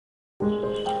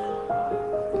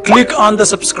Click on the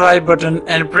subscribe button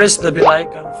and press the bell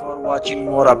icon for watching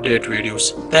more update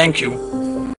videos. Thank you.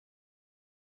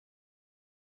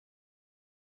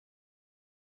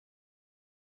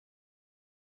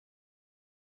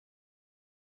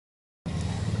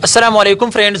 Assalamu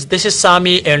alaikum friends, this is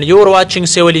Sami and you are watching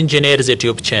Civil Engineers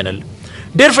YouTube channel.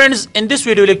 Dear friends, in this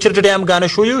video lecture today I'm gonna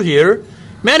show you here.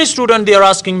 Many students they are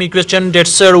asking me question that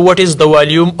sir, what is the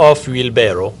volume of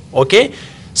wheelbarrow? Okay,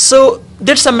 so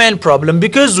that's a main problem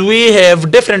because we have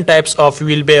different types of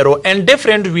wheelbarrow and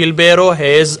different wheelbarrow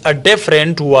has a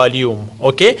different volume.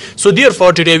 Okay, so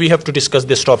therefore today we have to discuss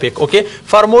this topic. Okay,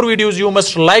 for more videos you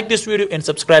must like this video and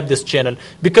subscribe this channel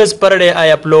because per day I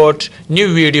upload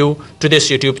new video to this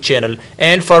YouTube channel,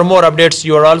 and for more updates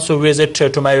you are also visit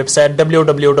to my website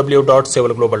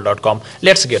www.civilglobal.com.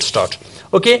 Let's get started.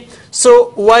 Okay,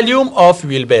 so volume of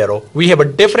wheelbarrow, we have a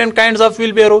different kinds of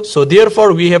wheelbarrow, so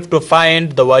therefore we have to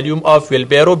find the volume of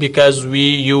wheelbarrow because we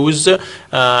use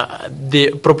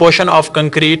the proportion of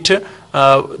concrete.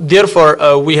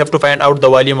 Therefore we have to find out the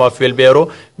volume of wheelbarrow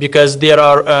because there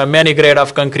are many grade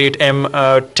of concrete,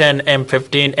 M10,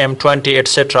 M15, M20,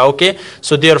 etc. Okay,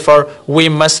 so therefore we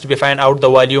must find out the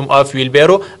volume of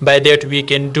wheelbarrow. By that we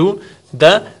can do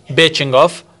the batching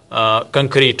of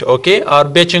concrete, okay, or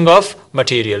batching of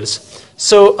materials.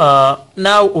 So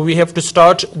now we have to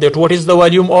start that what is the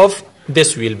volume of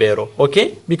this wheelbarrow,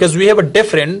 okay, because we have a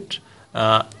different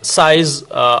size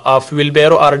of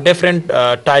wheelbarrow or different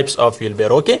types of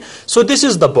wheelbarrow. Okay, so this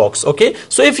is the box. Okay,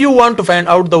 so if you want to find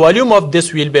out the volume of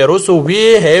this wheelbarrow, so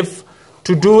we have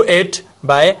to do it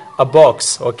by a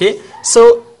box. Okay,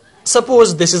 so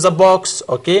suppose this is a box.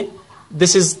 Okay,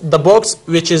 this is the box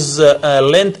which is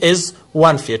length is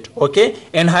 1 feet, okay,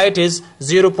 and height is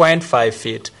 0.5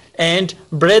 feet and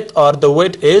breadth or the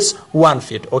width is 1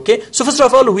 feet. Okay, so first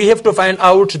of all we have to find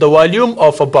out the volume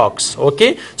of a box.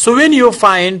 Okay, so when you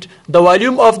find the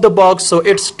volume of the box, so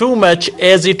it's too much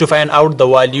easy to find out the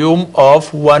volume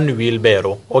of one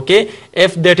wheelbarrow. Okay,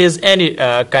 if that is any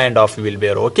kind of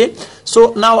wheelbarrow. Okay,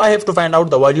 so now I have to find out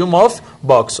the volume of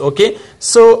box. Okay,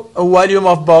 so volume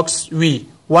of box, we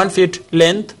 1 feet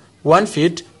length, 1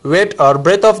 feet width or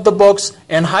breadth of the box,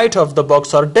 and height of the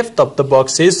box or depth of the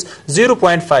box is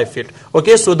 0.5 feet.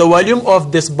 Okay, so the volume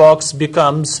of this box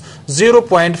becomes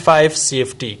 0.5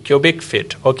 CFT, cubic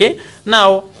feet. Okay,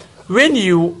 now when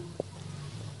you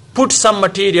put some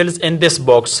materials in this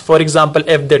box, for example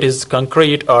if that is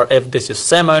concrete or if this is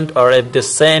cement or if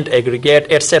this sand, aggregate,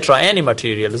 etc., any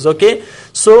materials, okay,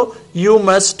 so you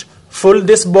must fill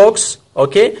this box.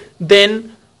 Okay,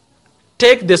 then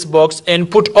take this box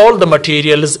and put all the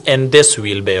materials in this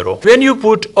wheelbarrow. When you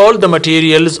put all the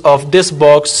materials of this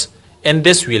box in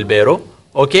this wheelbarrow,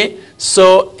 okay,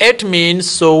 so it means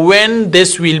so when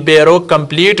this wheelbarrow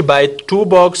complete by 2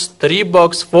 box, 3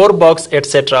 box, 4 box,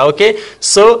 etc. Okay,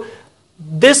 so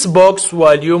this box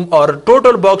volume or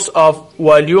total box of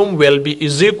volume will be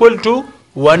is equal to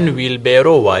 1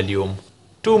 wheelbarrow volume.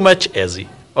 Too much easy.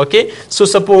 Okay, so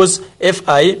suppose if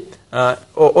I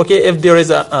okay, if there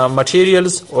is a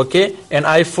materials, okay, and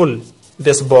I fill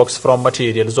this box from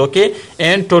materials, okay,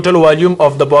 and total volume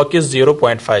of the box is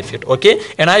 0.5 feet, okay,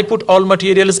 and I put all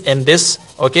materials in this,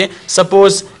 okay,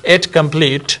 suppose it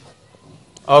complete,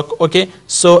 okay,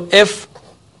 so if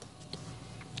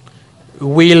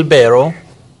wheelbarrow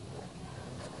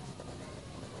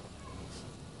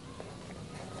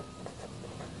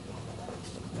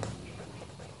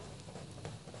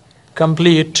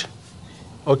complete,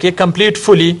 okay, complete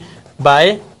fully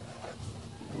by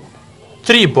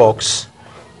 3 box,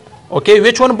 okay,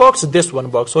 which one box? This one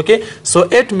box. Okay, so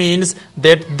it means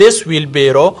that this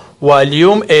wheelbarrow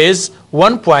volume is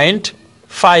 1.5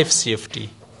 CFT.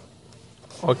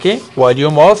 Okay,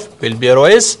 volume of wheelbarrow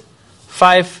is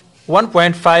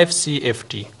 1.5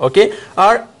 CFT. Okay,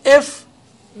 or if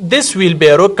this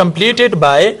wheelbarrow completed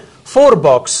by 4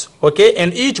 box, okay,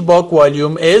 and each box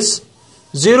volume is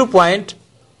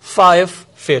 0.5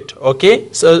 feet, okay,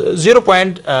 so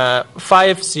 0.5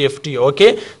 CFT.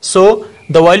 Okay, so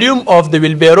the volume of the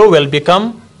wheelbarrow will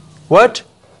become what?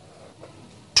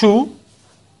 2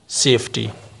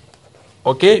 CFT.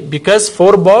 Okay, because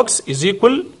 4 box is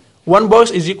equal, 1 box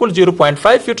is equal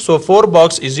 0.5 feet, so 4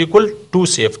 box is equal 2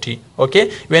 CFT. Okay,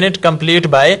 when it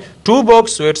complete by 2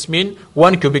 box, so it's mean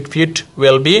 1 cubic feet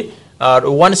will be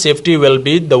 1 CFT will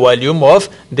be the volume of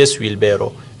this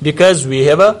wheelbarrow, because we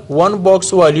have a 1 box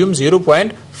volume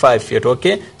 0.5 feet.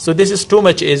 Okay, so this is too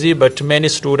much easy, but many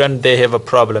students they have a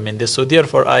problem in this, so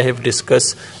therefore I have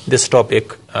discussed this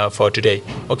topic for today.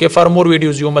 Okay, for more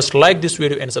videos you must like this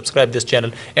video and subscribe this channel,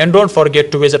 and don't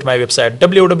forget to visit my website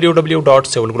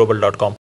www.civilglobal.com.